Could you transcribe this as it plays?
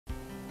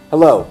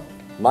Hello,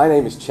 my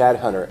name is Chad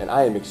Hunter and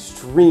I am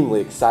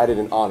extremely excited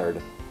and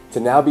honored to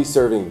now be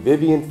serving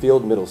Vivian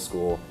Field Middle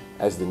School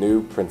as the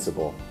new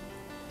principal.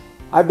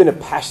 I've been a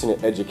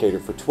passionate educator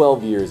for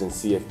 12 years in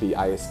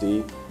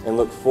CFBISD and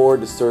look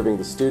forward to serving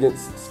the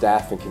students,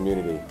 staff, and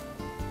community.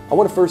 I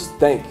want to first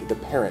thank the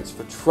parents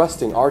for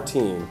trusting our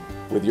team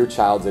with your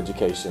child's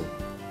education.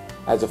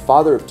 As a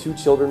father of 2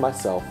 children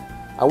myself,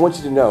 I want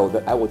you to know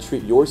that I will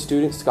treat your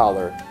student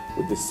scholar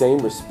with the same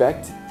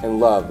respect and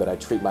love that I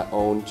treat my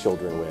own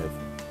children with.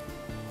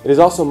 It is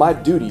also my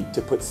duty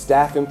to put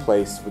staff in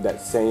place with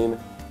that same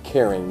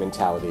caring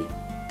mentality.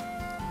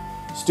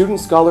 Student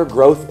scholar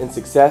growth and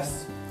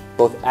success,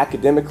 both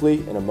academically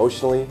and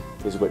emotionally,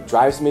 is what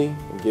drives me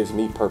and gives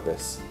me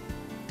purpose.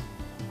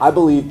 I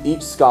believe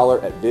each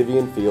scholar at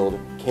Vivian Field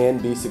can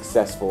be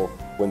successful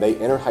when they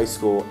enter high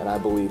school, and I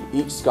believe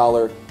each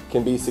scholar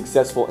can be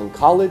successful in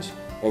college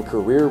and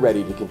career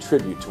ready to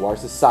contribute to our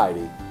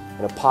society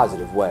in a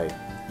positive way.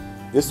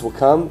 This will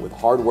come with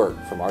hard work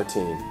from our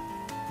team.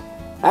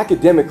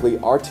 Academically,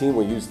 our team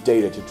will use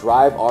data to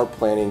drive our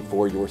planning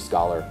for your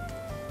scholar.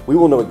 We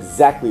will know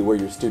exactly where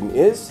your student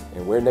is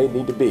and where they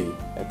need to be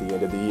at the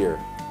end of the year.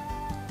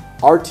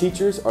 Our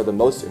teachers are the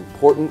most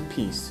important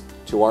piece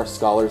to our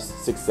scholars'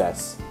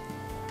 success.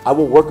 I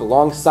will work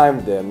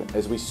alongside them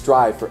as we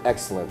strive for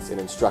excellence in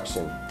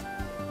instruction.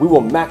 We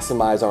will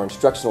maximize our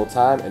instructional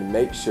time and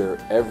make sure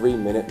every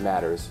minute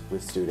matters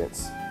with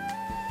students.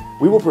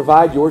 We will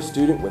provide your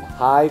student with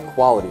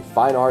high-quality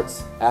fine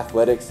arts,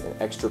 athletics, and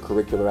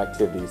extracurricular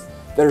activities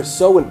that are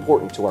so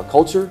important to our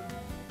culture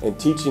and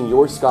teaching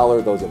your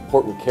scholar those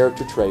important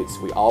character traits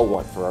we all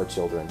want for our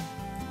children.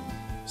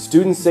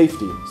 Student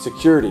safety,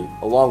 security,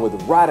 along with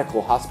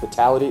radical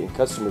hospitality and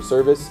customer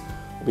service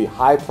will be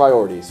high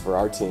priorities for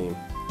our team.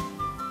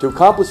 To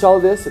accomplish all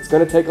of this, it's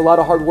going to take a lot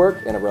of hard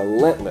work and a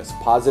relentless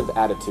positive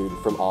attitude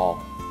from all.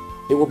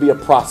 It will be a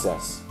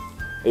process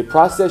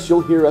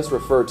you'll hear us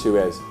refer to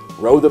as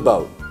row the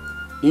boat.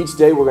 Each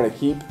day we're going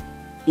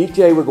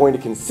to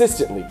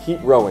consistently keep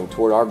rowing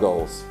toward our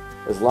goals.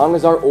 As long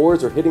as our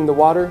oars are hitting the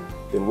water,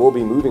 then we'll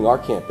be moving our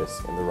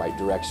campus in the right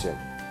direction.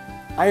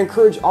 I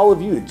encourage all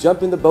of you to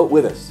jump in the boat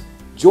with us.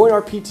 Join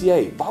our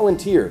PTA,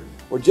 volunteer,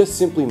 or just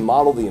simply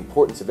model the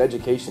importance of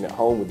education at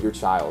home with your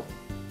child.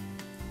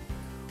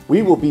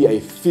 We will be a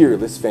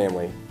fearless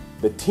family.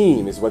 The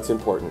team is what's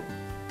important.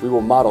 We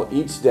will model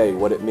each day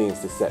what it means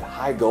to set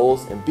high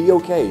goals and be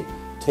okay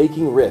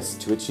taking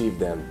risks to achieve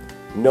them,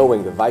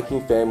 knowing the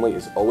Viking family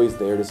is always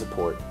there to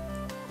support.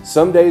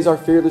 Some days our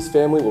fearless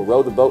family will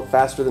row the boat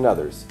faster than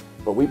others,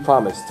 but we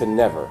promise to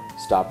never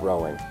stop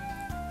rowing.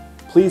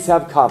 Please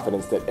have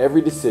confidence that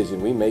every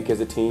decision we make as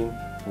a team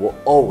will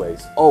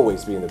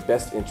always be in the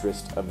best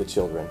interest of the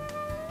children.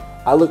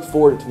 I look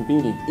forward to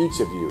meeting each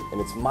of you,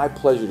 and it's my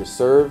pleasure to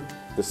serve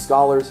the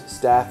scholars,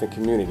 staff, and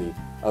community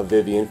of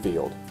Vivian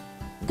Field.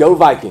 Go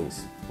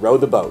Vikings! Row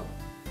the boat!